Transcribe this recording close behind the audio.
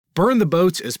Burn the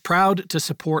Boats is proud to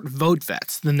support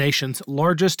VoteVets, the nation's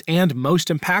largest and most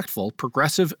impactful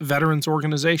progressive veterans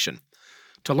organization.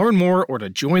 To learn more or to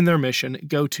join their mission,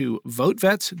 go to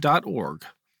votevets.org.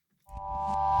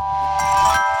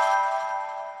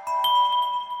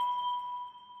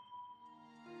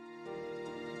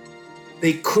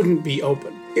 They couldn't be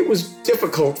open. It was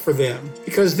difficult for them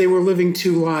because they were living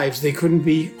two lives. They couldn't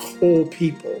be whole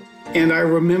people. And I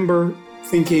remember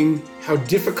thinking how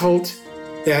difficult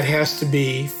that has to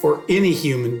be for any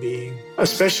human being,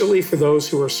 especially for those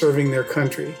who are serving their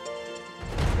country.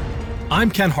 I'm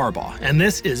Ken Harbaugh, and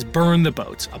this is Burn the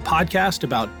Boats, a podcast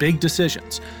about big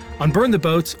decisions. On Burn the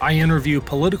Boats, I interview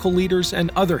political leaders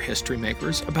and other history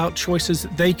makers about choices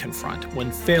they confront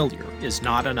when failure is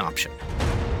not an option.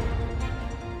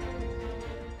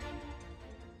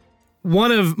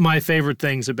 One of my favorite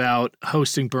things about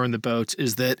hosting Burn the Boats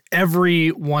is that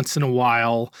every once in a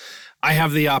while, I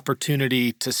have the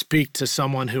opportunity to speak to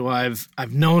someone who I've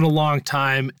known a long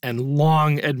time and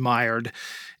long admired,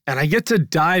 and I get to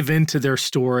dive into their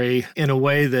story in a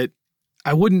way that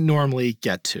I wouldn't normally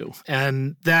get to.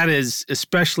 And that is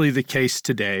especially the case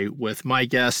today with my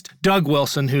guest, Doug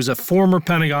Wilson, who's a former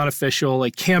Pentagon official,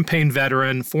 a campaign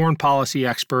veteran, foreign policy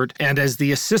expert, and as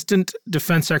the Assistant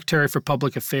Defense Secretary for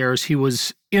Public Affairs, he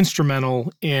was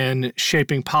instrumental in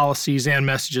shaping policies and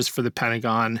messages for the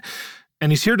Pentagon.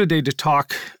 And he's here today to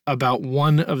talk about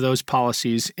one of those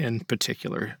policies in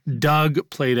particular. Doug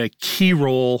played a key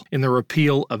role in the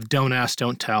repeal of Don't Ask,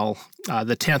 Don't Tell,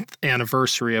 the 10th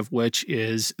anniversary of which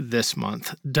is this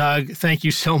month. Doug, thank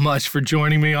you so much for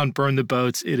joining me on Burn the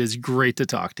Boats. It is great to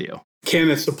talk to you.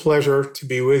 Ken, it's a pleasure to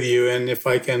be with you. And if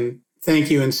I can thank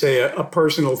you and say a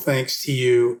personal thanks to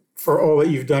you for all that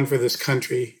you've done for this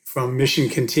country, from Mission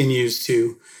Continues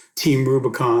to Team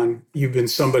Rubicon. You've been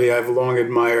somebody I've long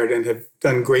admired and have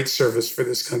done great service for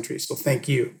this country. So thank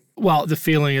you. Well, the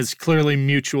feeling is clearly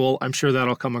mutual. I'm sure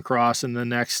that'll come across in the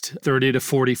next 30 to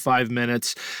 45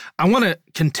 minutes. I want to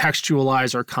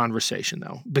contextualize our conversation,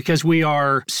 though, because we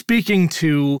are speaking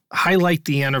to highlight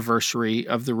the anniversary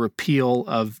of the repeal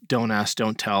of Don't Ask,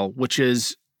 Don't Tell, which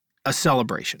is a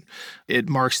celebration. It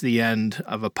marks the end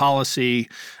of a policy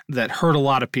that hurt a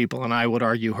lot of people, and I would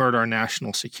argue hurt our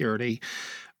national security.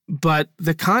 But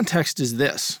the context is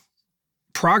this.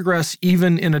 Progress,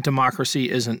 even in a democracy,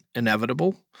 isn't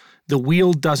inevitable. The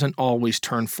wheel doesn't always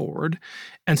turn forward.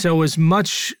 And so as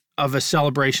much of a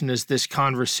celebration as this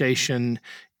conversation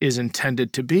is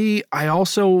intended to be, I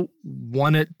also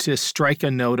want it to strike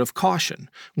a note of caution.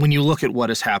 When you look at what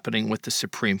is happening with the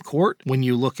Supreme Court, when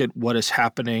you look at what is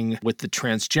happening with the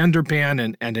transgender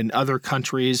ban and in other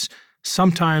countries,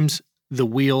 sometimes the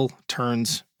wheel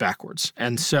turns backwards.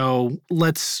 And so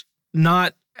let's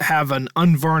not have an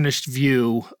unvarnished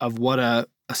view of what a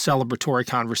celebratory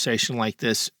conversation like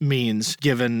this means,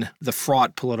 given the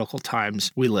fraught political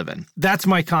times we live in. That's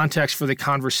my context for the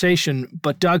conversation.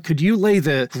 But Doug, could you lay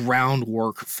the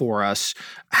groundwork for us?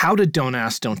 How did Don't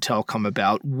Ask, Don't Tell come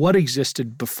about? What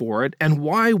existed before it? And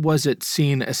why was it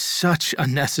seen as such a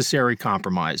necessary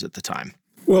compromise at the time?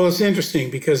 Well, it's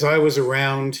interesting because I was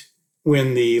around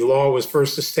when the law was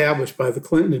first established by the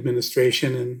Clinton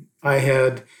administration, and I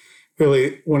had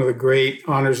really one of the great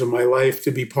honors of my life to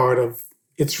be part of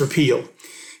its repeal.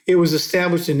 It was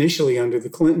established initially under the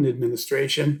Clinton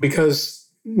administration because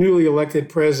newly elected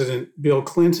President Bill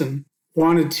Clinton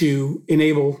wanted to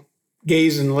enable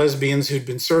gays and lesbians who'd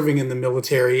been serving in the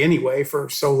military anyway for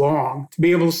so long to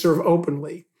be able to serve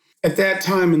openly. At that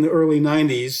time in the early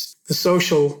 90s, the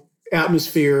social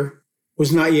atmosphere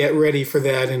was not yet ready for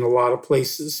that in a lot of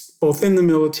places, both in the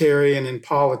military and in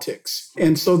politics.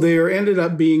 And so there ended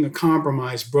up being a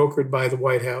compromise brokered by the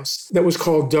White House that was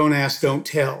called Don't Ask, Don't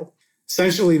Tell.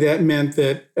 Essentially, that meant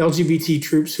that LGBT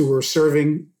troops who were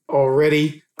serving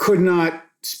already could not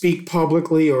speak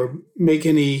publicly or make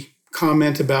any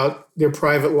comment about their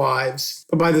private lives.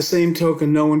 But by the same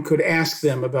token, no one could ask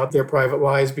them about their private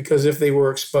lives because if they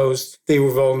were exposed, they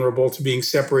were vulnerable to being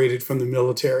separated from the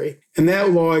military. And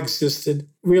that law existed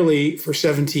really for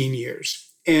 17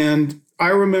 years. And I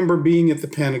remember being at the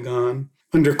Pentagon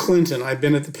under Clinton. I've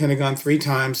been at the Pentagon 3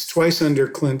 times, twice under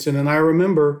Clinton. And I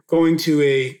remember going to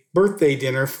a birthday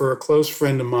dinner for a close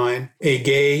friend of mine, a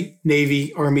gay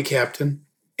Navy Army captain.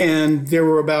 And there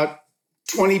were about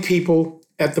 20 people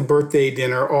at the birthday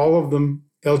dinner, all of them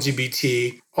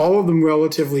LGBT, all of them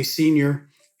relatively senior,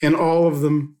 and all of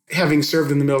them having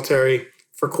served in the military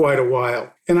for quite a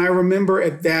while. And I remember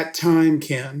at that time,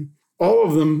 Ken, all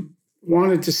of them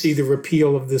wanted to see the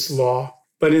repeal of this law,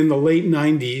 but in the late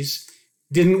 90s,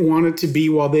 didn't want it to be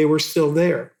while they were still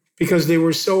there because they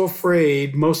were so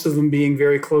afraid, most of them being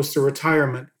very close to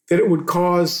retirement, that it would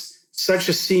cause such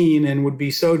a scene and would be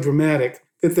so dramatic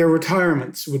that their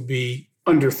retirements would be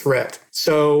under threat.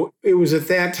 So it was at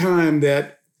that time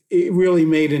that it really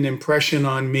made an impression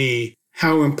on me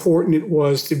how important it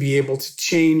was to be able to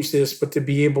change this, but to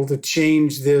be able to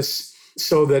change this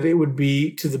so that it would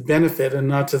be to the benefit and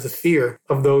not to the fear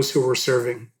of those who were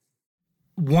serving.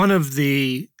 One of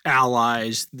the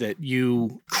allies that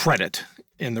you credit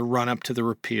in the run-up to the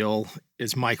repeal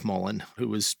is Mike Mullen, who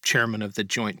was chairman of the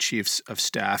Joint Chiefs of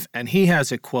Staff. And he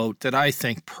has a quote that I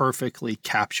think perfectly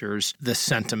captures the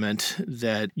sentiment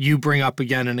that you bring up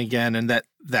again and again, and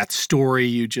that story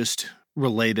you just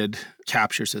related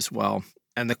captures as well.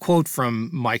 And the quote from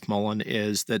Mike Mullen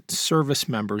is that service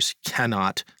members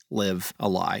cannot live a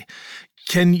lie.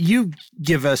 Can you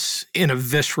give us, in a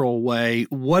visceral way,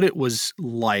 what it was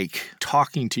like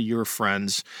talking to your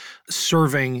friends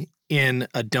serving in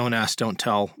a Don't Ask, Don't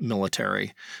Tell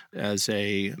military as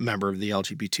a member of the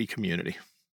LGBT community?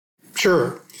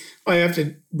 Sure. I have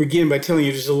to begin by telling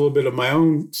you just a little bit of my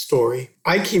own story.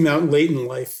 I came out late in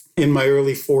life, in my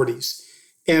early 40s,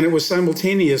 and it was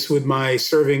simultaneous with my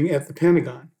serving at the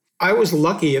Pentagon. I was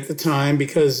lucky at the time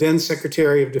because then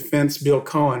Secretary of Defense Bill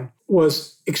Cohen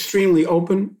was extremely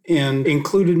open and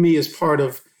included me as part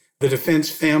of the defense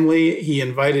family. He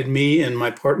invited me and my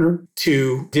partner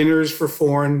to dinners for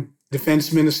foreign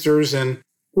defense ministers, and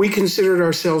we considered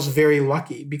ourselves very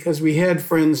lucky because we had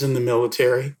friends in the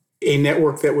military, a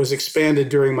network that was expanded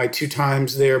during my 2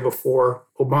 times there before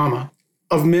Obama,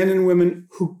 of men and women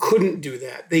who couldn't do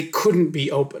that. They couldn't be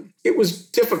open. It was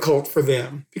difficult for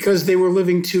them because they were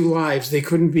living 2 lives. They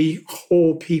couldn't be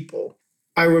whole people.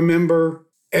 I remember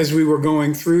as we were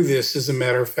going through this, as a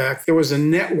matter of fact, there was a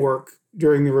network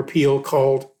during the repeal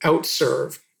called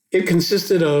OutServe. It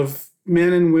consisted of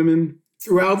men and women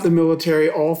throughout the military,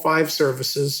 all 5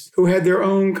 services, who had their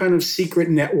own kind of secret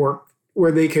network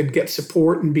where they could get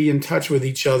support and be in touch with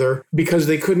each other because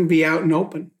they couldn't be out and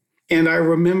open. And I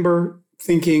remember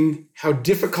thinking how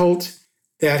difficult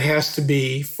that has to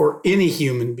be for any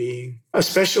human being,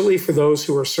 especially for those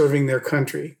who are serving their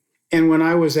country. And when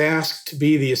I was asked to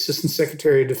be the Assistant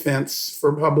Secretary of Defense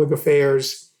for Public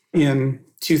Affairs in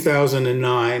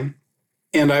 2009,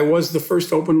 and I was the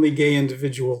first openly gay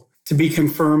individual to be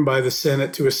confirmed by the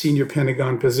Senate to a senior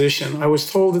Pentagon position, I was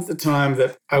told at the time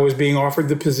that I was being offered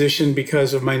the position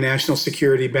because of my national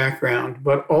security background,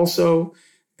 but also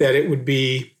that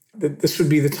this would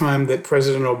be the time that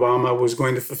President Obama was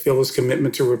going to fulfill his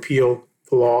commitment to repeal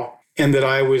the law, and that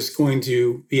I was going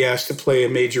to be asked to play a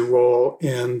major role.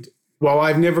 And while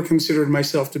I've never considered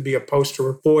myself to be a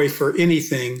poster boy for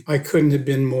anything, I couldn't have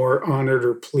been more honored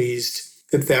or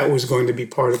pleased that that was going to be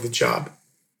part of the job.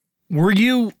 Were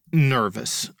you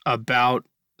nervous about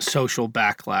social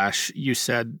backlash? You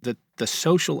said that the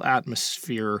social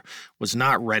atmosphere was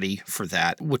not ready for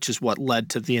that, which is what led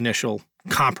to the initial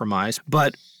compromise.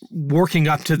 But working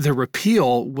up to the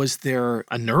repeal, was there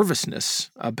a nervousness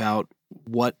about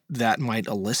what that might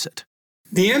elicit?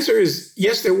 The answer is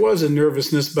yes, there was a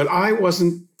nervousness, but I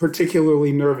wasn't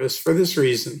particularly nervous for this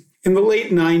reason. In the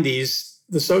late 90s,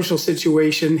 the social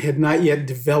situation had not yet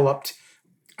developed,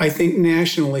 I think,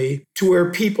 nationally, to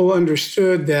where people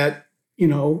understood that,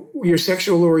 your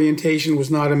sexual orientation was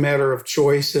not a matter of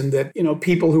choice, and that,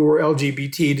 people who were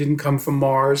LGBT didn't come from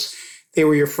Mars. They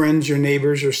were your friends, your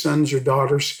neighbors, your sons, your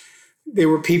daughters. They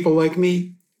were people like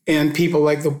me and people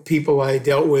like the people I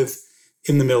dealt with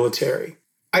in the military.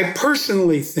 I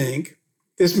personally think,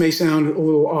 this may sound a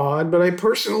little odd, but I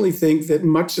personally think that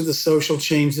much of the social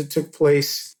change that took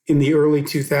place in the early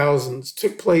 2000s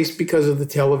took place because of the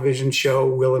television show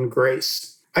Will and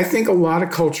Grace. I think a lot of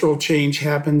cultural change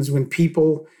happens when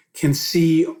people can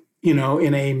see, in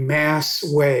a mass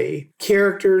way,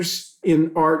 characters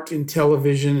in art, in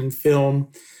television, and film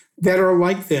that are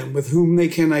like them, with whom they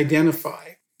can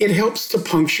identify. It helps to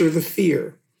puncture the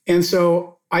fear. And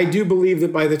so I do believe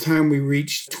that by the time we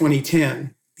reached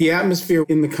 2010, the atmosphere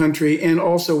in the country and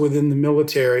also within the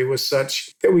military was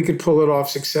such that we could pull it off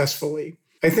successfully.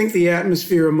 I think the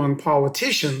atmosphere among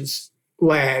politicians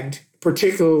lagged,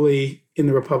 particularly in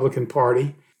the Republican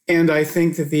Party. And I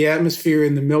think that the atmosphere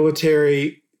in the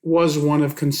military was one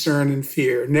of concern and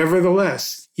fear.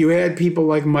 Nevertheless, you had people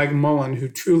like Mike Mullen, who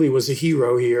truly was a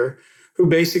hero here, who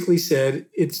basically said,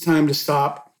 it's time to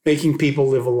stop making people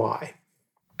live a lie.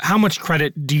 How much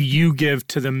credit do you give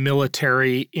to the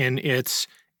military in its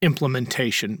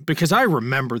implementation? Because I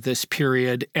remember this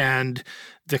period, and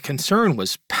the concern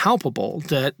was palpable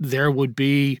that there would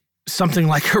be something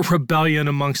like a rebellion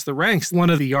amongst the ranks. One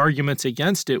of the arguments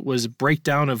against it was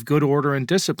breakdown of good order and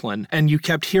discipline. And you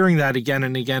kept hearing that again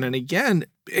and again and again,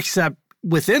 except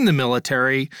within the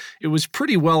military, it was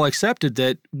pretty well accepted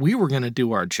that we were going to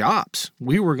do our jobs.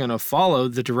 We were going to follow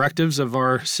the directives of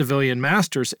our civilian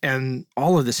masters, and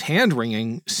all of this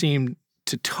hand-wringing seemed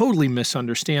to totally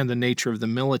misunderstand the nature of the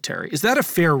military. Is that a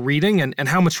fair reading? And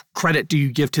how much credit do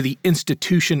you give to the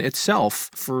institution itself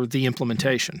for the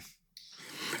implementation?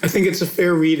 I think it's a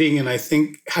fair reading, and I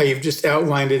think how you've just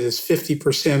outlined it is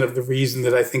 50% of the reason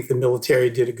that I think the military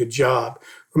did a good job.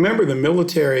 Remember, the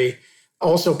military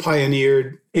also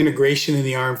pioneered integration in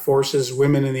the armed forces,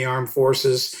 women in the armed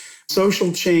forces,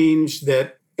 social change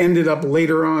that ended up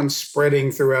later on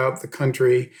spreading throughout the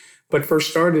country, but first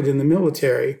started in the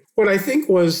military. What I think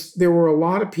was there were a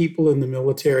lot of people in the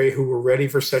military who were ready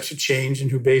for such a change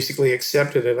and who basically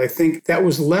accepted it. I think that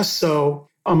was less so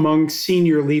among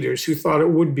senior leaders who thought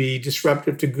it would be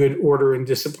disruptive to good order and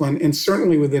discipline, and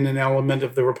certainly within an element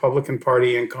of the Republican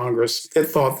Party and Congress that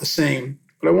thought the same.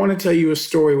 But I want to tell you a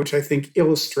story which I think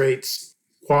illustrates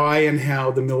why and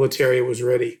how the military was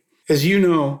ready. As you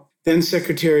know, then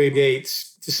Secretary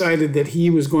Gates decided that he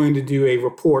was going to do a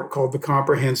report called the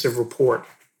Comprehensive Report,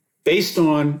 based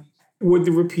on would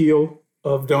the repeal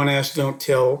of Don't Ask, Don't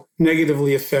Tell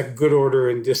negatively affect good order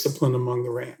and discipline among the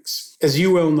ranks. As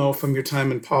you well know from your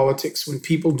time in politics, when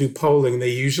people do polling, they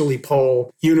usually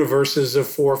poll universes of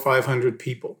 400 or 500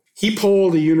 people. He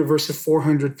polled a universe of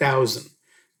 400,000.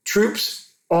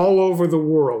 Troops all over the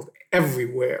world,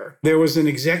 everywhere. There was an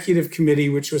executive committee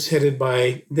which was headed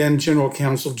by then General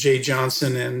Counsel Jay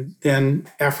Johnson and then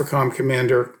AFRICOM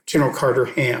Commander General Carter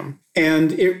Ham.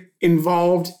 And it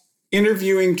involved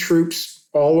interviewing troops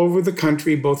all over the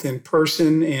country, both in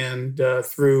person and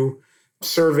through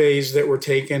surveys that were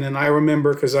taken. And I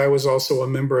remember, because I was also a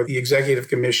member of the Executive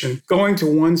Commission, going to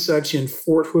one such in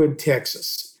Fort Hood,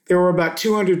 Texas. There were about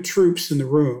 200 troops in the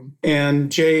room.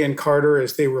 And Jay and Carter,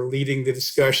 as they were leading the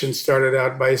discussion, started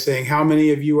out by saying, how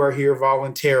many of you are here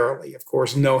voluntarily? Of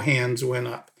course, no hands went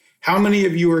up. How many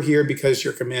of you are here because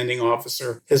your commanding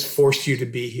officer has forced you to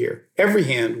be here? Every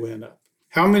hand went up.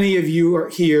 How many of you are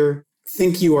here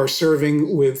think you are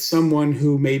serving with someone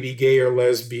who may be gay or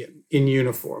lesbian in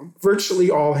uniform? Virtually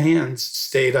all hands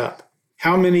stayed up.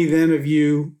 How many then of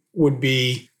you would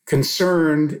be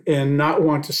concerned and not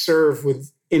want to serve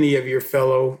with any of your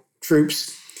fellow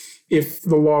troops if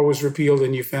the law was repealed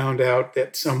and you found out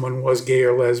that someone was gay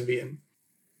or lesbian?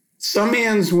 Some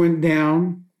hands went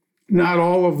down, not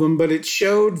all of them, but it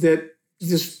showed that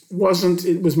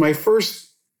it was my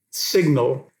first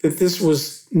signal that this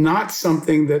was not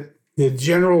something that the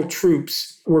general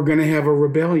troops were going to have a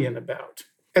rebellion about.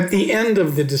 At the end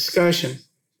of the discussion,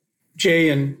 Jay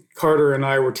and Carter and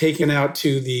I were taken out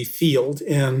to the field,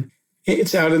 and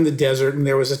it's out in the desert, and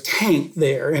there was a tank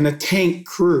there and a tank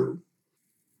crew.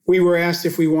 We were asked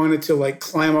if we wanted to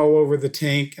climb all over the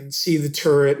tank and see the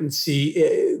turret and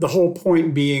see the whole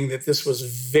point being that this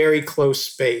was very close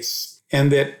space. And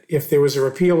that if there was a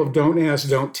repeal of Don't Ask,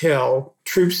 Don't Tell,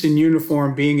 troops in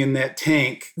uniform being in that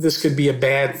tank, this could be a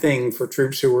bad thing for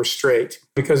troops who were straight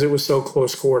because it was so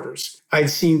close quarters. I'd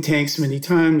seen tanks many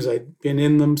times. I'd been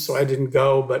in them, so I didn't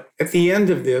go. But at the end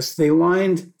of this, they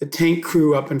lined the tank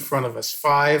crew up in front of us,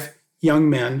 5 young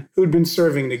men who'd been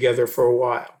serving together for a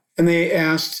while. And they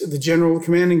asked, the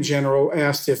commanding general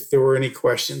asked if there were any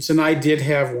questions. And I did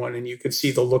have one, and you could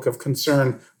see the look of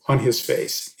concern on his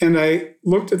face. And I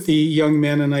looked at the young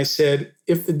men and I said,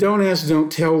 if the Don't Ask,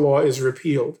 Don't Tell law is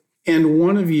repealed, and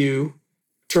one of you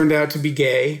turned out to be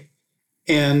gay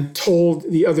and told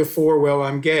the other 4, well,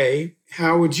 I'm gay,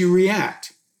 how would you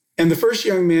react? And the first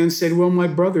young man said, well, my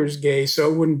brother's gay,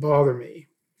 so it wouldn't bother me.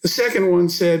 The second one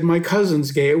said, my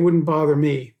cousin's gay, it wouldn't bother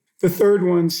me. The third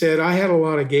one said, I had a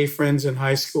lot of gay friends in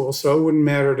high school, so it wouldn't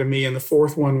matter to me. And the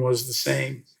fourth one was the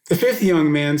same. The fifth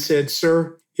young man said,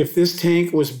 sir, if this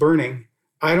tank was burning,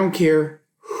 I don't care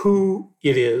who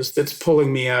it is that's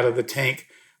pulling me out of the tank.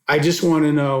 I just want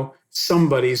to know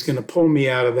somebody's going to pull me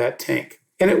out of that tank.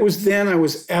 And it was then I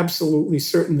was absolutely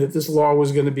certain that this law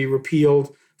was going to be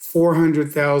repealed,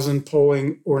 400,000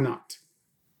 polling or not.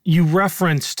 You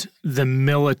referenced the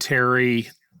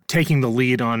military taking the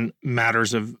lead on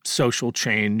matters of social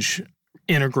change,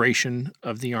 integration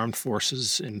of the armed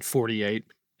forces in 48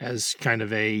 as kind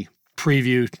of a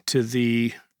preview to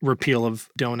the repeal of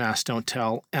Don't Ask, Don't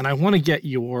Tell. And I want to get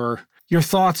your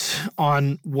thoughts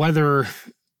on whether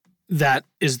that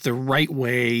is the right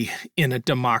way in a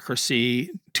democracy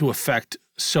to affect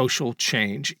social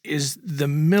change. Is the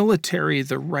military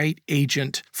the right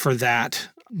agent for that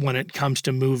when it comes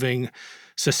to moving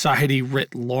society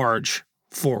writ large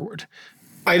forward?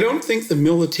 I don't think the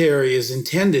military is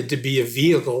intended to be a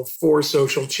vehicle for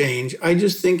social change. I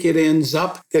just think it ends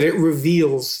up that it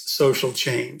reveals social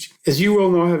change. As you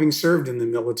will know, having served in the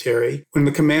military, when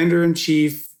the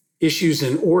commander-in-chief issues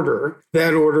an order,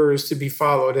 that order is to be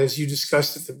followed. As you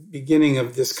discussed at the beginning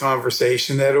of this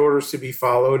conversation, that order is to be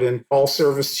followed, and all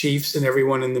service chiefs and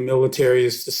everyone in the military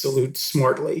is to salute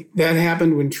smartly. That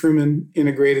happened when Truman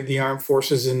integrated the armed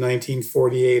forces in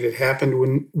 1948. It happened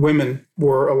when women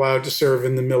were allowed to serve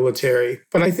in the military.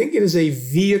 But I think it is a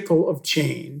vehicle of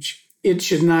change. It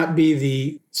should not be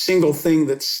the single thing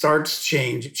that starts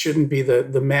change. It shouldn't be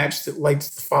the match that lights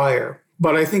the fire.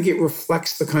 But I think it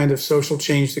reflects the kind of social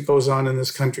change that goes on in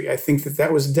this country. I think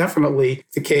that was definitely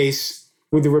the case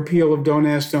with the repeal of Don't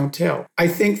Ask, Don't Tell. I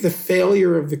think the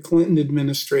failure of the Clinton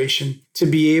administration to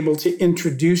be able to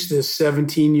introduce this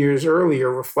 17 years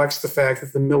earlier reflects the fact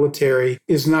that the military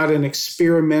is not an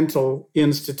experimental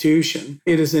institution.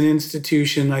 It is an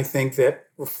institution, I think, that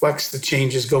reflects the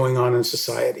changes going on in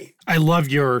society. I love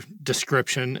your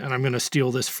description, and I'm going to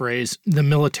steal this phrase, the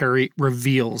military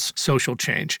reveals social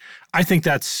change. I think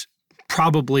that's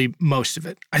probably most of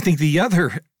it. I think the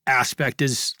other aspect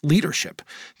is leadership.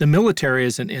 The military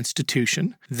is an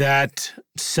institution that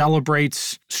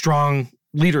celebrates strong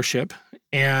leadership,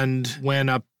 and when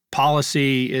a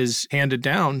policy is handed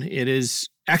down, it is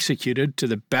executed to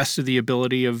the best of the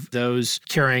ability of those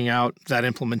carrying out that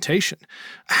implementation.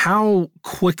 How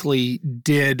quickly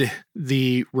did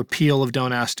the repeal of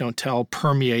Don't Ask, Don't Tell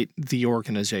permeate the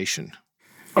organization?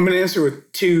 I'm going to answer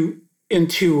in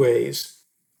two ways.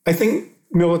 I think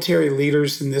military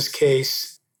leaders in this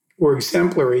case were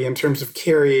exemplary in terms of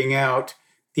carrying out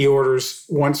the orders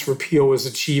once repeal was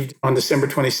achieved on December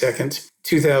 22nd,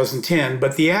 2010.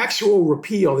 But the actual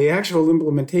repeal, the actual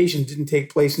implementation didn't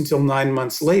take place until 9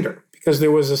 months later, because there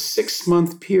was a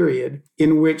 6-month period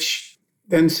in which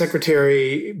then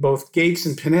Secretary both Gates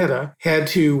and Panetta had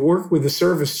to work with the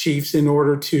service chiefs in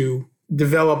order to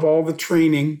develop all the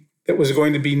training that was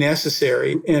going to be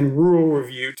necessary and rule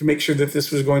review to make sure that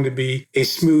this was going to be a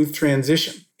smooth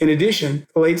transition. In addition,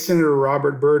 the late Senator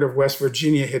Robert Byrd of West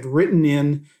Virginia had written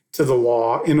in to the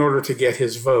law in order to get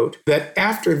his vote that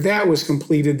after that was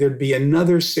completed, there'd be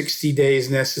another 60 days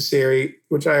necessary,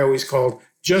 which I always called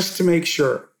just to make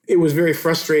sure. It was very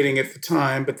frustrating at the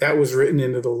time, but that was written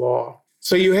into the law.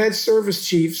 So you had service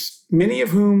chiefs, many of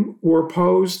whom were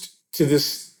opposed to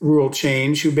this rule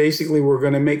change, who basically were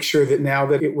going to make sure that now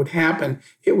that it would happen,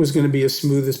 it was going to be as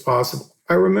smooth as possible.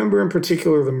 I remember in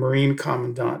particular the Marine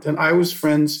Commandant, and I was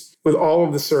friends with all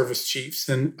of the service chiefs.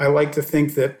 And I like to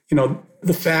think that,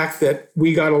 the fact that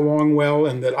we got along well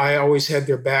and that I always had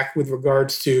their back with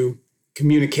regards to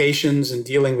communications and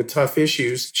dealing with tough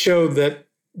issues showed that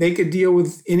they could deal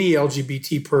with any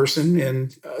LGBT person,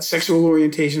 and sexual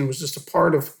orientation was just a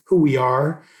part of who we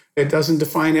are. It doesn't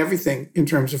define everything in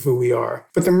terms of who we are.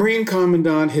 But the Marine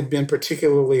Commandant had been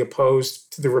particularly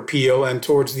opposed to the repeal, and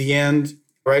towards the end,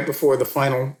 right before the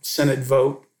final Senate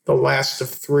vote, the last of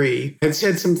 3, had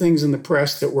said some things in the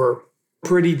press that were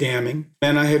pretty damning.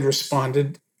 And I had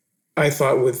responded, I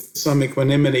thought, with some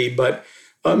equanimity, but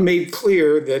made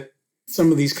clear that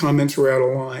some of these comments were out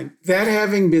of line. That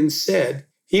having been said,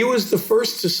 he was the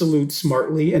first to salute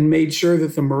smartly and made sure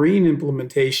that the Marine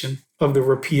implementation of the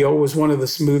repeal was one of the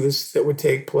smoothest that would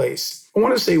take place. I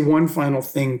want to say one final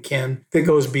thing, Ken, that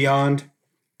goes beyond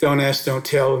Don't Ask, Don't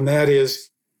Tell, and that is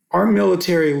our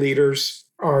military leaders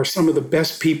are some of the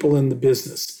best people in the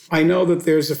business. I know that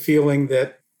there's a feeling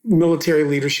that military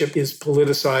leadership is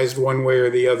politicized one way or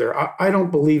the other. I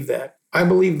don't believe that. I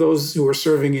believe those who are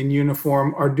serving in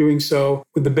uniform are doing so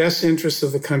with the best interests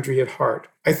of the country at heart.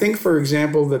 I think, for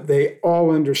example, that they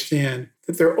all understand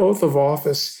that their oath of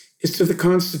office is to the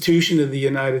Constitution of the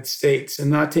United States and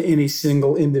not to any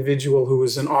single individual who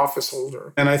is an office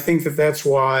holder. And I think that that's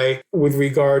why, with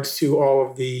regards to all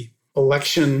of the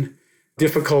election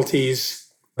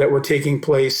difficulties that were taking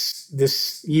place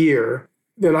this year,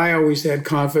 that I always had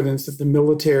confidence that the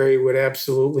military would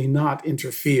absolutely not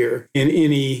interfere in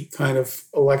any kind of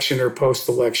election or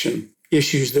post-election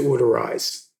issues that would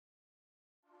arise.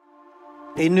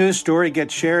 A news story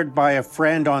gets shared by a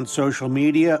friend on social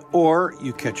media, or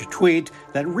you catch a tweet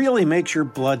that really makes your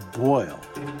blood boil.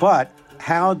 But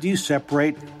how do you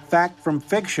separate fact from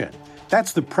fiction?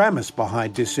 That's the premise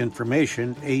behind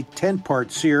Disinformation, a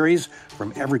 10-part series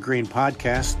from Evergreen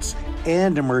Podcasts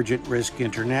and Emergent Risk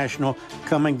International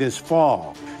coming this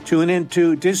fall. Tune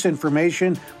into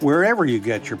Disinformation wherever you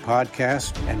get your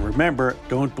podcasts. And remember,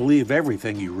 don't believe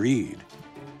everything you read.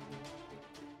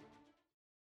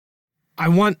 I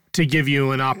want to give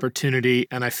you an opportunity,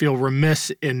 and I feel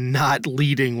remiss in not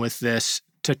leading with this,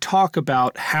 to talk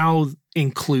about how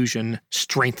inclusion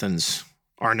strengthens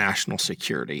our national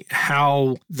security,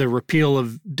 how the repeal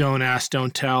of Don't Ask,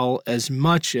 Don't Tell, as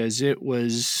much as it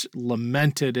was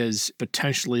lamented as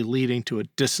potentially leading to a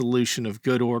dissolution of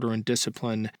good order and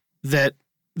discipline, that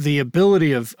the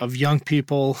ability of young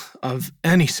people of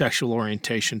any sexual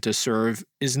orientation to serve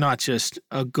is not just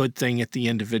a good thing at the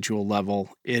individual level.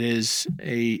 It is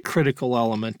a critical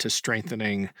element to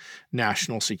strengthening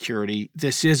national security.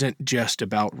 This isn't just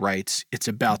about rights. It's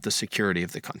about the security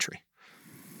of the country.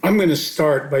 I'm going to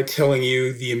start by telling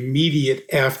you the immediate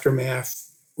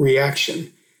aftermath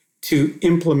reaction to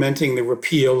implementing the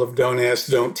repeal of Don't Ask,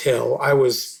 Don't Tell. I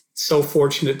was so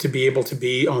fortunate to be able to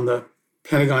be on the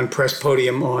Pentagon press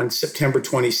podium on September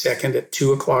 22nd at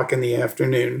 2 o'clock in the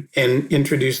afternoon and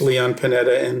introduce Leon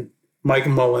Panetta and Mike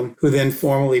Mullen, who then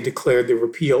formally declared the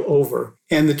repeal over.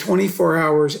 And the 24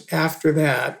 hours after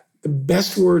that, the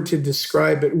best word to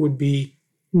describe it would be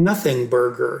nothing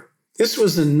burger. This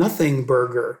was a nothing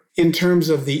burger in terms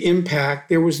of the impact.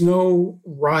 There was no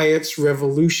riots,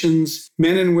 revolutions.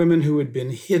 Men and women who had been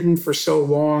hidden for so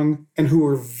long and who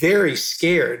were very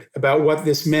scared about what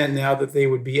this meant now that they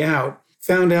would be out,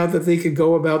 found out that they could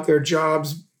go about their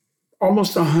jobs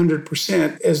almost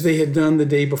 100% as they had done the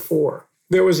day before.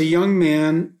 There was a young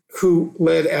man who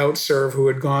led OutServe who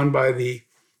had gone by the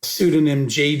pseudonym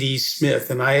J.D. Smith,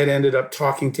 and I had ended up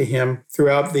talking to him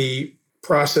throughout the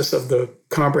process of the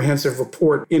comprehensive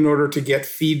report in order to get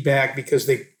feedback because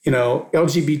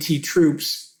LGBT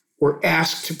troops were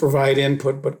asked to provide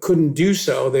input but couldn't do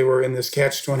so. They were in this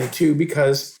catch-22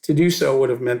 because to do so would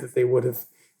have meant that they would have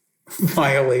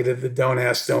violated the Don't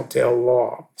Ask, Don't Tell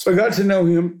law. So I got to know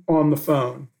him on the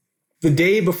phone. The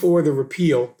day before the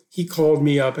repeal, he called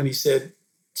me up and he said,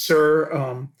 "Sir,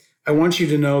 I want you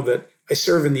to know that I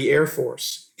serve in the Air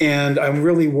Force. And I'm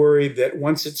really worried that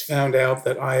once it's found out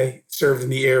that I served in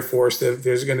the Air Force, that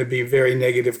there's going to be very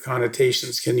negative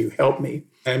connotations. Can you help me?"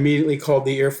 I immediately called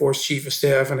the Air Force Chief of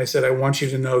Staff and I said, "I want you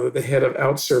to know that the head of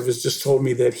OutServe has just told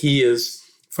me that he is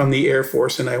from the Air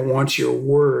Force, and I want your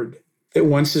word that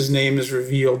once his name is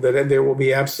revealed, that there will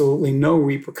be absolutely no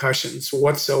repercussions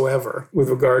whatsoever with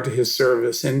regard to his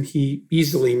service." And he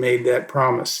easily made that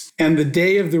promise. And the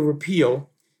day of the repeal,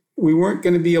 we weren't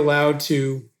going to be allowed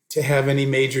to have any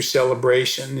major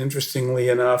celebration. Interestingly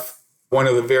enough, one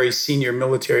of the very senior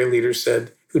military leaders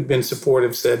who'd been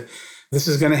supportive said, "This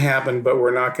is going to happen, but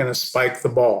we're not going to spike the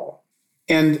ball."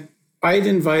 And I'd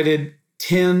invited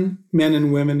 10 men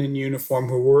and women in uniform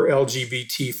who were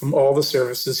LGBT from all the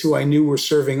services who I knew were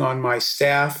serving on my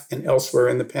staff and elsewhere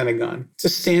in the Pentagon to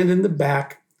stand in the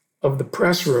back of the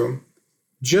press room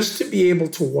just to be able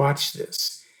to watch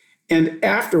this. And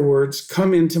afterwards,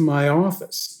 come into my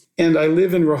office. And I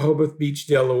live in Rehoboth Beach,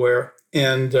 Delaware.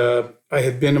 And I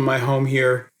had been in my home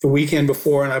here the weekend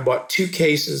before, and I bought 2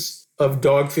 cases of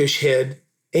Dogfish Head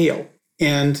ale.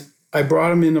 And I brought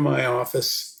them into my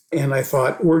office, and I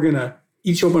thought, we're going to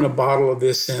each open a bottle of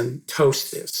this and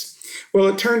toast this. Well,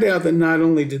 it turned out that not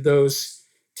only did those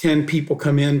 10 people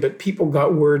come in, but people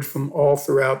got word from all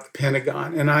throughout the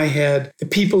Pentagon. And I had the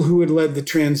people who had led the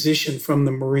transition from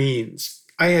the Marines.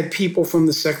 I had people from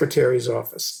the Secretary's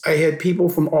office. I had people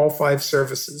from all 5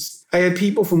 services. I had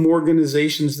people from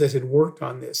organizations that had worked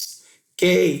on this.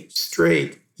 Gay,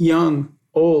 straight, young,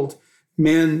 old,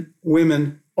 men,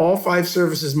 women, all 5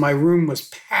 services. My room was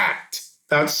packed,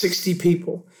 about 60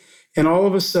 people. And all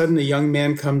of a sudden, a young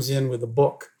man comes in with a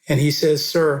book. And he says,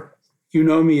 "Sir, you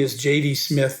know me as J.D.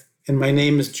 Smith, and my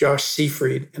name is Josh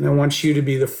Seyfried. And I want you to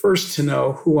be the first to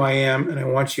know who I am, and I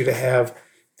want you to have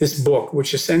this book,"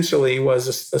 which essentially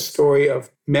was a story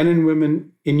of men and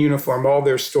women in uniform, all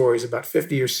their stories, about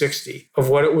 50 or 60, of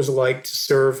what it was like to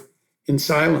serve in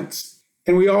silence.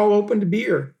 And we all opened a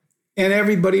beer, and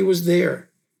everybody was there.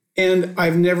 And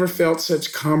I've never felt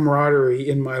such camaraderie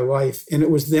in my life. And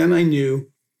it was then I knew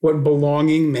what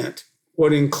belonging meant,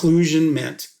 what inclusion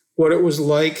meant, what it was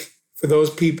like for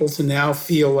those people to now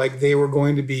feel like they were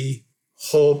going to be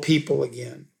whole people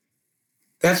again.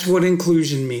 That's what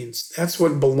inclusion means. That's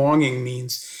what belonging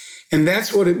means. And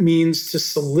that's what it means to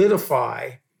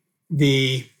solidify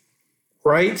the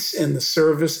rights and the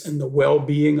service and the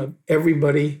well-being of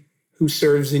everybody who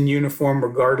serves in uniform,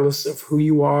 regardless of who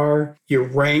you are, your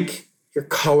rank, your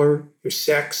color, your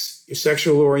sex, your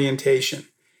sexual orientation.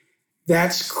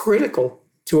 That's critical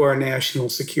to our national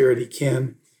security,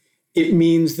 Ken. It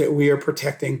means that we are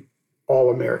protecting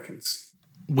all Americans.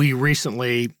 We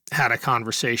recently had a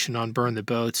conversation on Burn the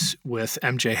Boats with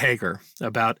MJ Hager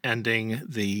about ending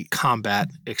the combat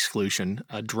exclusion,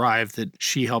 a drive that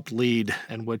she helped lead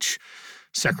and which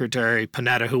Secretary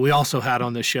Panetta, who we also had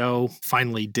on the show,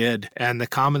 finally did. And the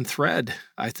common thread,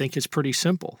 I think, is pretty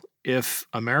simple. if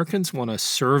Americans want to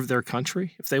serve their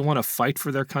country, if they want to fight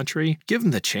for their country, give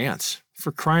them the chance.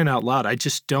 For crying out loud, I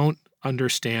just don't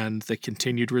understand the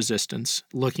continued resistance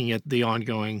looking at the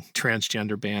ongoing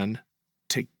transgender ban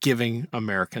to giving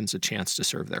Americans a chance to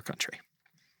serve their country.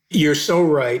 You're so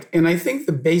right. And I think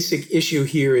the basic issue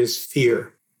here is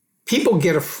fear. People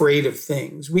get afraid of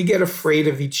things. We get afraid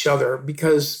of each other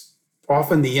because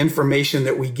often the information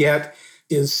that we get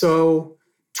is so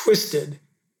twisted,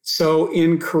 so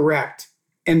incorrect,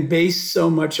 and based so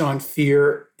much on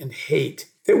fear and hate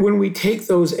that when we take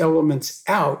those elements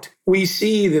out, we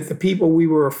see that the people we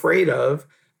were afraid of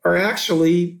are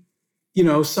actually,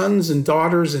 sons and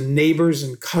daughters and neighbors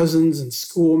and cousins and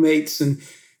schoolmates and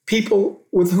people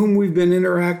with whom we've been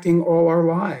interacting all our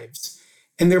lives.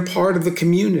 And they're part of the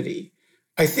community.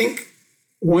 I think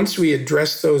once we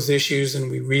address those issues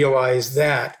and we realize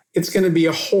that, it's going to be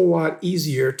a whole lot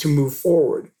easier to move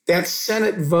forward. That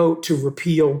Senate vote to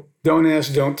repeal Don't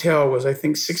Ask, Don't Tell was, I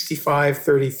think,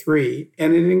 65-33.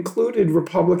 And it included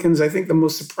Republicans. I think the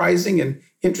most surprising and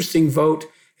interesting vote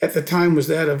at the time was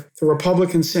that of the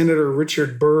Republican Senator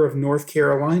Richard Burr of North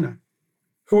Carolina,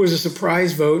 who was a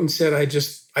surprise vote and said,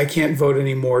 I can't vote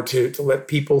anymore to let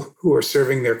people who are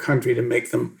serving their country to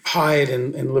make them hide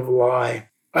and live a lie.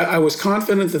 I was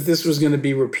confident that this was going to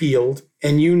be repealed.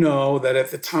 And you know that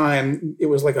at the time, it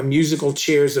was like a musical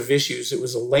chairs of issues. It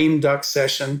was a lame duck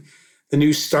session. The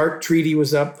New START treaty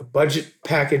was up. The budget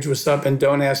package was up. And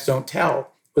Don't Ask, Don't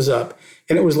Tell was up.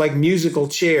 And it was like musical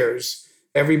chairs.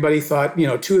 Everybody thought,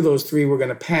 2 of those 3 were going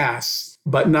to pass,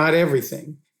 but not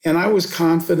everything. And I was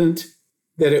confident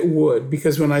that it would,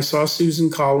 because when I saw Susan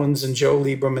Collins and Joe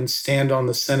Lieberman stand on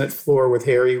the Senate floor with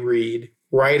Harry Reid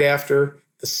right after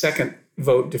the second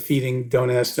vote defeating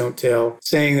Don't Ask, Don't Tell,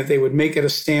 saying that they would make it a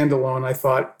standalone, I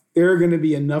thought there are going to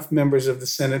be enough members of the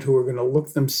Senate who are going to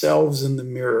look themselves in the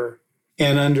mirror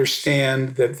and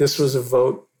understand that this was a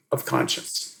vote of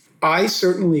conscience. I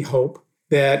certainly hope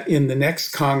that in the next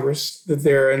Congress that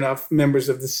there are enough members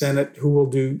of the Senate who will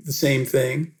do the same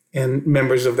thing and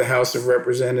members of the House of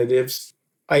Representatives.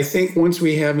 I think once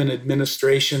we have an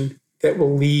administration that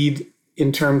will lead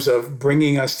in terms of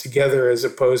bringing us together as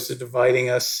opposed to dividing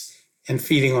us and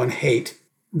feeding on hate,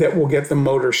 that will get the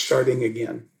motor starting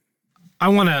again. I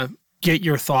want to get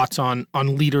your thoughts on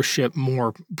leadership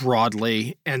more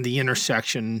broadly and the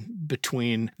intersection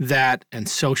between that and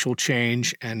social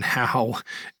change and how,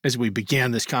 as we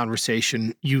began this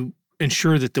conversation, you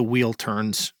ensure that the wheel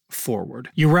turns forward.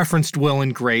 You referenced Will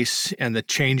and Grace and the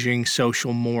changing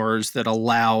social mores that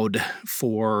allowed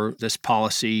for this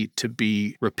policy to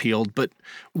be repealed. But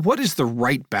what is the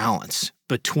right balance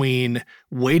between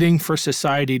waiting for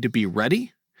society to be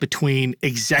ready, between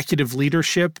executive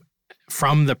leadership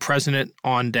from the president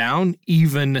on down,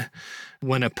 even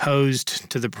when opposed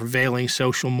to the prevailing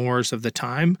social mores of the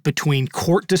time, between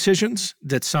court decisions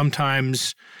that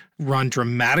sometimes run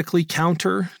dramatically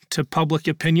counter to public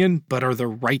opinion, but are the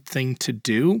right thing to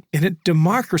do? In a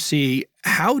democracy,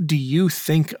 how do you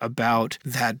think about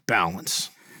that balance?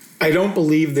 I don't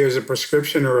believe there's a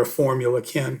prescription or a formula,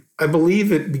 Ken. I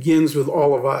believe it begins with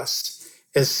all of us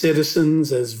as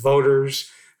citizens, as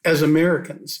voters, as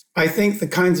Americans. I think the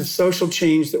kinds of social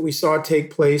change that we saw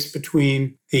take place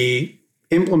between the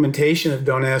implementation of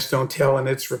Don't Ask, Don't Tell and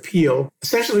its repeal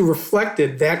essentially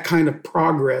reflected that kind of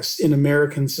progress in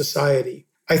American society.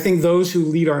 I think those who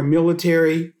lead our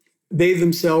military, they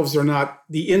themselves are not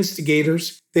the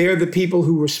instigators. They are the people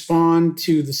who respond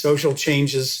to the social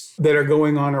changes that are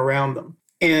going on around them.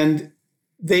 And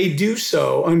they do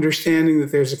so understanding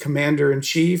that there's a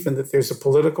commander-in-chief and that there's a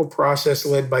political process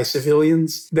led by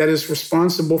civilians that is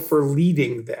responsible for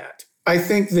leading that. I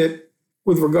think that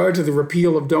with regard to the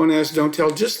repeal of Don't Ask, Don't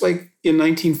Tell, just like in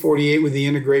 1948 with the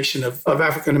integration of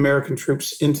African-American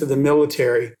troops into the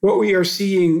military, what we are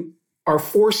seeing are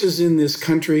forces in this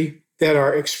country that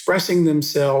are expressing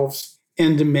themselves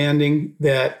and demanding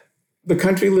that the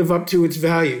country live up to its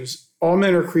values. All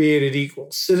men are created equal.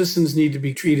 Citizens need to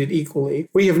be treated equally.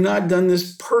 We have not done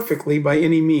this perfectly by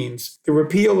any means. The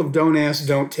repeal of Don't Ask,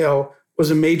 Don't Tell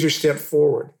was a major step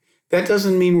forward. That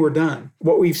doesn't mean we're done.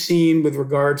 What we've seen with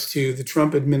regards to the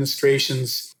Trump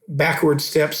administration's backward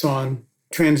steps on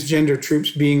transgender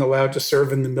troops being allowed to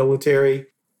serve in the military,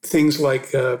 things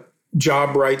like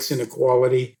job rights and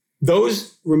equality,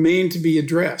 those remain to be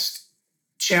addressed.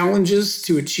 Challenges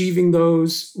to achieving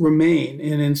those remain,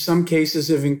 and in some cases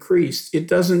have increased. It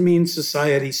doesn't mean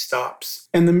society stops.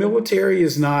 And the military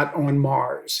is not on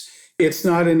Mars. It's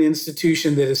not an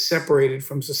institution that is separated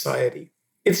from society.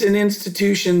 It's an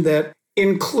institution that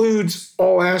includes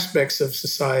all aspects of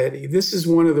society. This is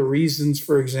one of the reasons,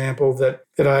 for example, that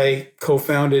I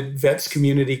co-founded Vets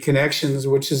Community Connections,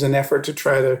 which is an effort to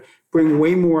try to bring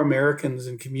way more Americans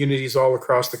and communities all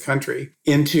across the country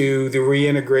into the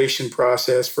reintegration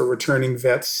process for returning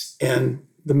vets and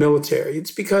the military.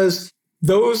 It's because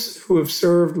those who have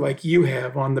served like you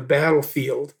have on the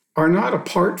battlefield are not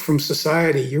apart from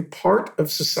society. You're part of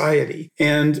society.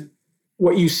 And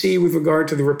what you see with regard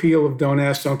to the repeal of Don't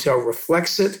Ask, Don't Tell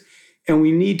reflects it. And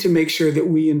we need to make sure that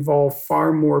we involve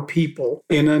far more people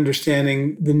in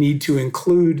understanding the need to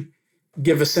include,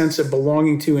 give a sense of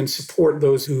belonging to, and support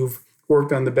those who've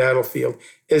worked on the battlefield,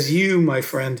 as you, my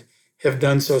friend, have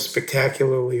done so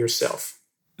spectacularly yourself.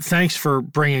 Thanks for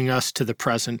bringing us to the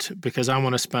present, because I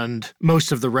want to spend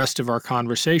most of the rest of our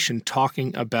conversation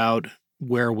talking about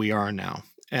where we are now.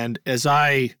 And as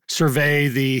I survey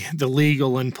the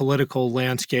legal and political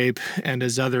landscape, and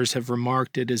as others have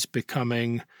remarked, it is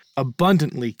becoming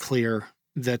abundantly clear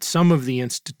that some of the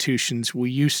institutions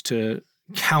we used to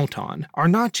count on are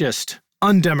not just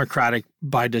undemocratic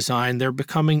by design, they're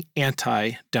becoming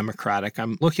anti-democratic.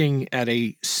 I'm looking at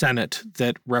a Senate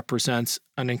that represents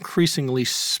an increasingly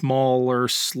smaller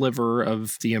sliver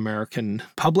of the American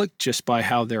public just by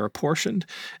how they're apportioned,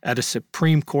 at a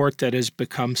Supreme Court that has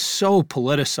become so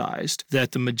politicized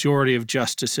that the majority of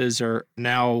justices are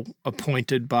now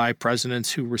appointed by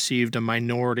presidents who received a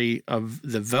minority of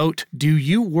the vote. Do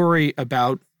you worry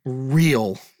about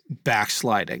real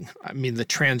backsliding? I mean, the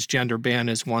transgender ban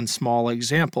is one small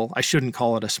example. I shouldn't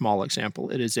call it a small example.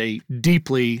 It is a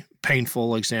deeply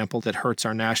painful example that hurts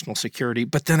our national security.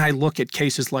 But then I look at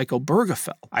cases like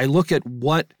Obergefell. I look at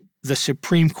what the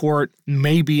Supreme Court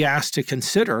may be asked to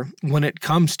consider when it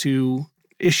comes to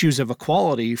issues of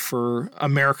equality for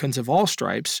Americans of all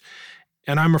stripes,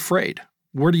 and I'm afraid.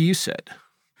 Where do you sit?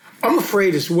 I'm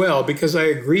afraid as well, because I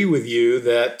agree with you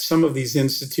that some of these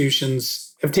institutions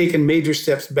have taken major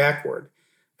steps backward.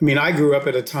 I mean, I grew up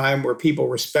at a time where people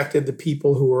respected the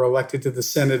people who were elected to the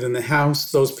Senate and the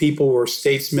House. Those people were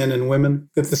statesmen and women,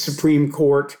 that the Supreme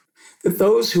Court, that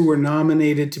those who were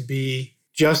nominated to be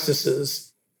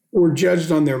justices were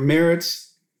judged on their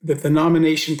merits, that the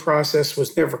nomination process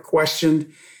was never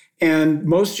questioned. And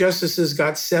most justices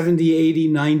got 70, 80,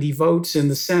 90 votes in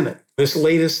the Senate. This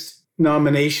latest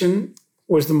nomination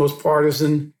was the most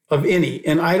partisan of any.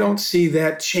 And I don't see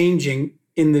that changing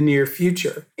in the near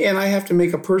future. And I have to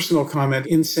make a personal comment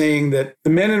in saying that the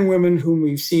men and women whom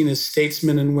we've seen as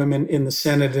statesmen and women in the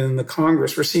Senate and in the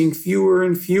Congress, we're seeing fewer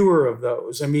and fewer of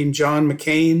those. I mean, John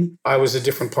McCain, I was a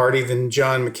different party than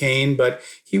John McCain, but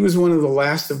he was one of the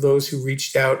last of those who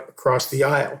reached out across the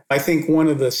aisle. I think one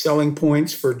of the selling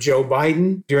points for Joe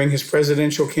Biden during his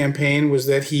presidential campaign was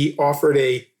that he offered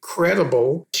a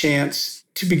credible chance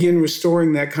to begin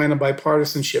restoring that kind of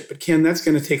bipartisanship. But Ken, that's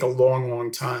going to take a long, long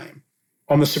time.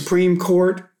 On the Supreme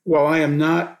Court, while I am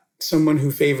not someone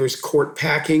who favors court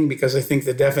packing, because I think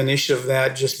the definition of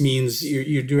that just means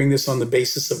you're doing this on the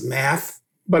basis of math,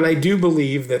 but I do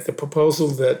believe that the proposal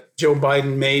that Joe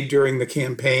Biden made during the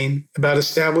campaign about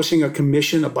establishing a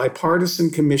commission, a bipartisan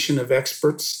commission of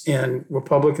experts and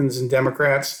Republicans and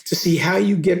Democrats to see how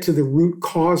you get to the root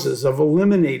causes of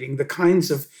eliminating the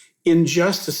kinds of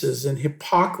injustices and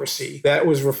hypocrisy that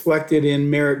was reflected in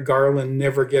Merrick Garland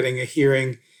never getting a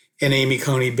hearing and Amy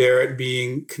Coney Barrett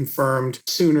being confirmed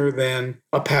sooner than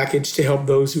a package to help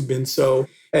those who've been so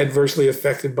adversely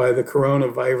affected by the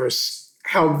coronavirus.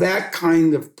 How that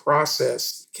kind of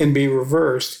process can be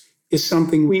reversed is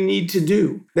something we need to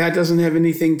do. That doesn't have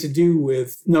anything to do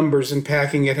with numbers and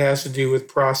packing. It has to do with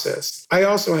process. I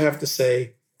also have to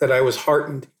say that I was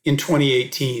heartened in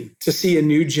 2018 to see a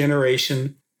new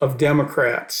generation of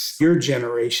Democrats, your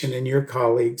generation and your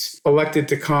colleagues, elected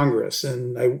to Congress.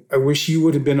 And I wish you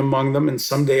would have been among them. And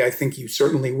someday I think you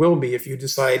certainly will be if you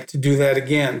decide to do that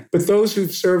again. But those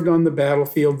who've served on the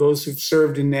battlefield, those who've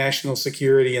served in national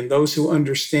security, and those who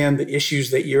understand the issues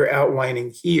that you're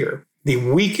outlining here, the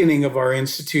weakening of our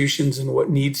institutions and what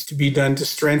needs to be done to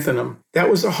strengthen them, that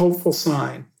was a hopeful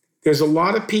sign. There's a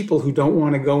lot of people who don't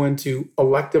want to go into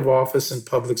elective office and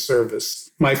public service.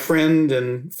 My friend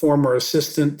and former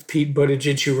assistant, Pete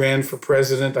Buttigieg, who ran for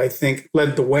president, I think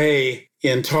led the way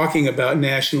in talking about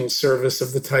national service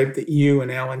of the type that you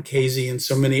and Alan Casey and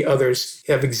so many others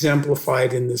have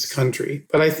exemplified in this country.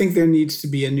 But I think there needs to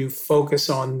be a new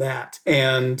focus on that,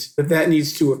 and that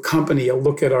needs to accompany a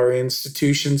look at our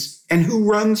institutions and who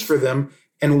runs for them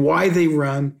and why they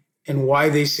run and why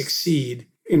they succeed,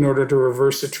 in order to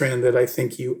reverse a trend that I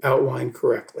think you outlined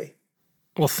correctly.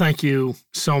 Well, thank you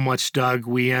so much, Doug.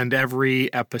 We end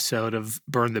every episode of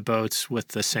Burn the Boats with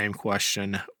the same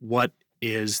question. What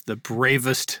is the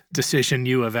bravest decision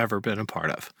you have ever been a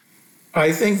part of?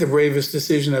 I think the bravest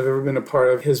decision I've ever been a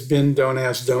part of has been Don't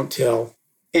Ask, Don't Tell.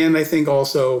 And I think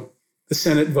also the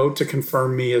Senate vote to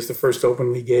confirm me as the first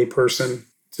openly gay person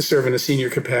to serve in a senior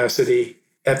capacity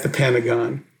at the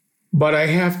Pentagon. But I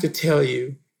have to tell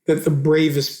you that the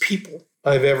bravest people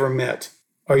I've ever met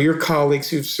are your colleagues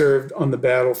who've served on the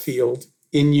battlefield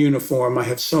in uniform. I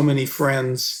have so many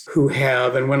friends who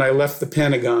have. And when I left the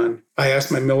Pentagon, I asked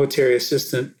my military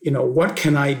assistant, what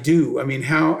can I do? I mean,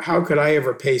 how could I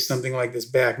ever pay something like this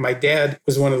back? My dad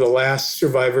was one of the last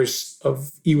survivors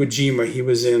of Iwo Jima. He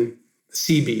was in the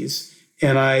Seabees.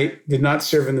 And I did not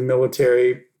serve in the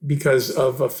military because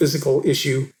of a physical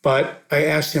issue. But I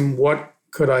asked him, what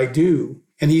could I do?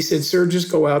 And he said, sir,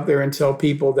 just go out there and tell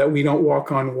people that we don't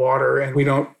walk on water and we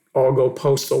don't all go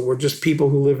postal. We're just people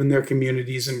who live in their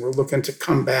communities, and we're looking to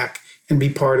come back and be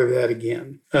part of that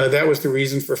again. That was the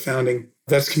reason for founding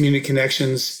Vets Community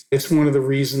Connections. It's one of the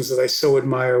reasons that I so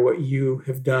admire what you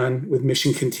have done with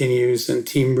Mission Continues and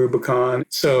Team Rubicon.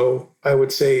 So I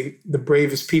would say the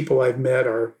bravest people I've met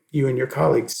are you and your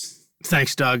colleagues.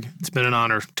 Thanks, Doug. It's been an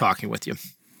honor talking with you.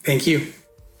 Thank you.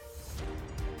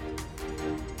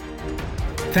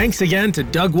 Thanks again to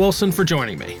Doug Wilson for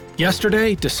joining me.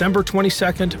 Yesterday, December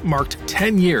 22nd, marked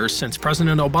 10 years since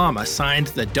President Obama signed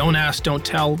the Don't Ask, Don't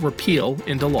Tell repeal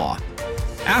into law.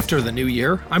 After the new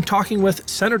year, I'm talking with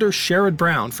Senator Sherrod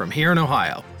Brown from here in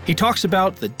Ohio. He talks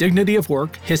about the dignity of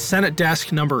work, his Senate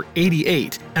desk number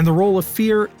 88, and the role of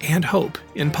fear and hope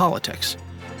in politics.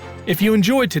 If you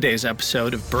enjoyed today's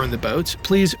episode of Burn the Boats,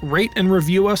 please rate and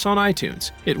review us on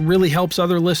iTunes. It really helps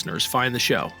other listeners find the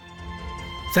show.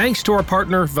 Thanks to our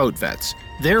partner, VoteVets.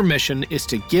 Their mission is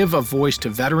to give a voice to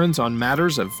veterans on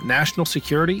matters of national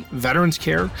security, veterans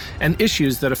care, and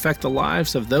issues that affect the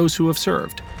lives of those who have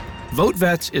served.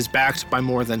 VoteVets is backed by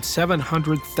more than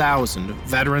 700,000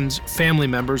 veterans, family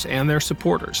members, and their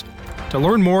supporters. To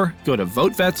learn more, go to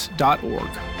votevets.org.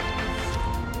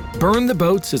 Burn the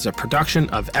Boats is a production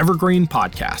of Evergreen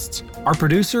Podcasts. Our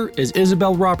producer is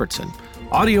Isabel Robertson.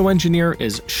 Audio engineer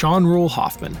is Sean Rule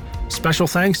Hoffman. Special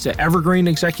thanks to Evergreen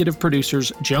executive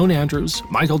producers Joan Andrews,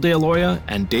 Michael DeAloia,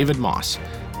 and David Moss.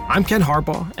 I'm Ken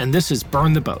Harbaugh, and this is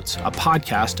Burn the Boats, a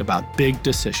podcast about big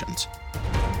decisions.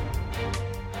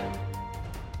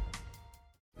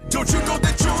 Don't you know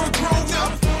that you're a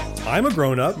grown-up? I'm a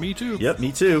grown-up. Me too. Yep,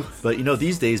 me too. But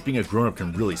these days being a grown-up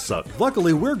can really suck.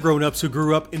 Luckily, we're grown-ups who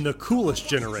grew up in the coolest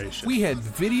generation. We had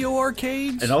video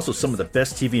arcades. And also some of the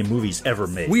best TV and movies ever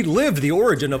made. We lived the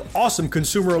origin of awesome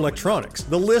consumer electronics.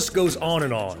 The list goes on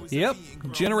and on. Yep,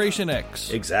 Generation X.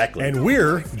 Exactly. And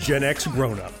we're Gen X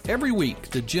grown-up. Every week,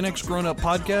 the Gen X Grown Up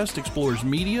podcast explores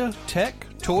media, tech,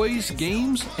 toys,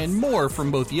 games, and more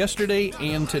from both yesterday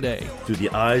and today. Through the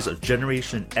eyes of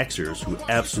Generation Xers who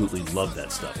absolutely love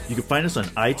that stuff. You can find us on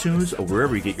iTunes or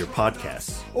wherever you get your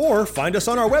podcasts. Or find us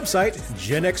on our website,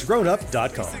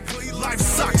 genxgrownup.com. Life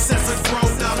sucks as a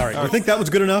grown-up. All right, you think that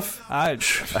was good enough? I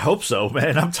hope so,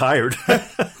 man. I'm tired.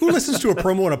 Who listens to a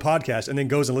promo on a podcast and then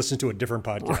goes and listens to a different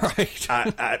podcast?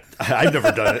 Right. I've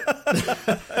never done it.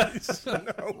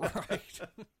 Right.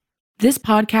 This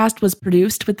podcast was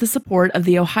produced with the support of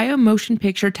the Ohio Motion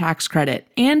Picture Tax Credit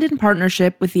and in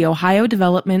partnership with the Ohio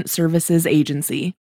Development Services Agency.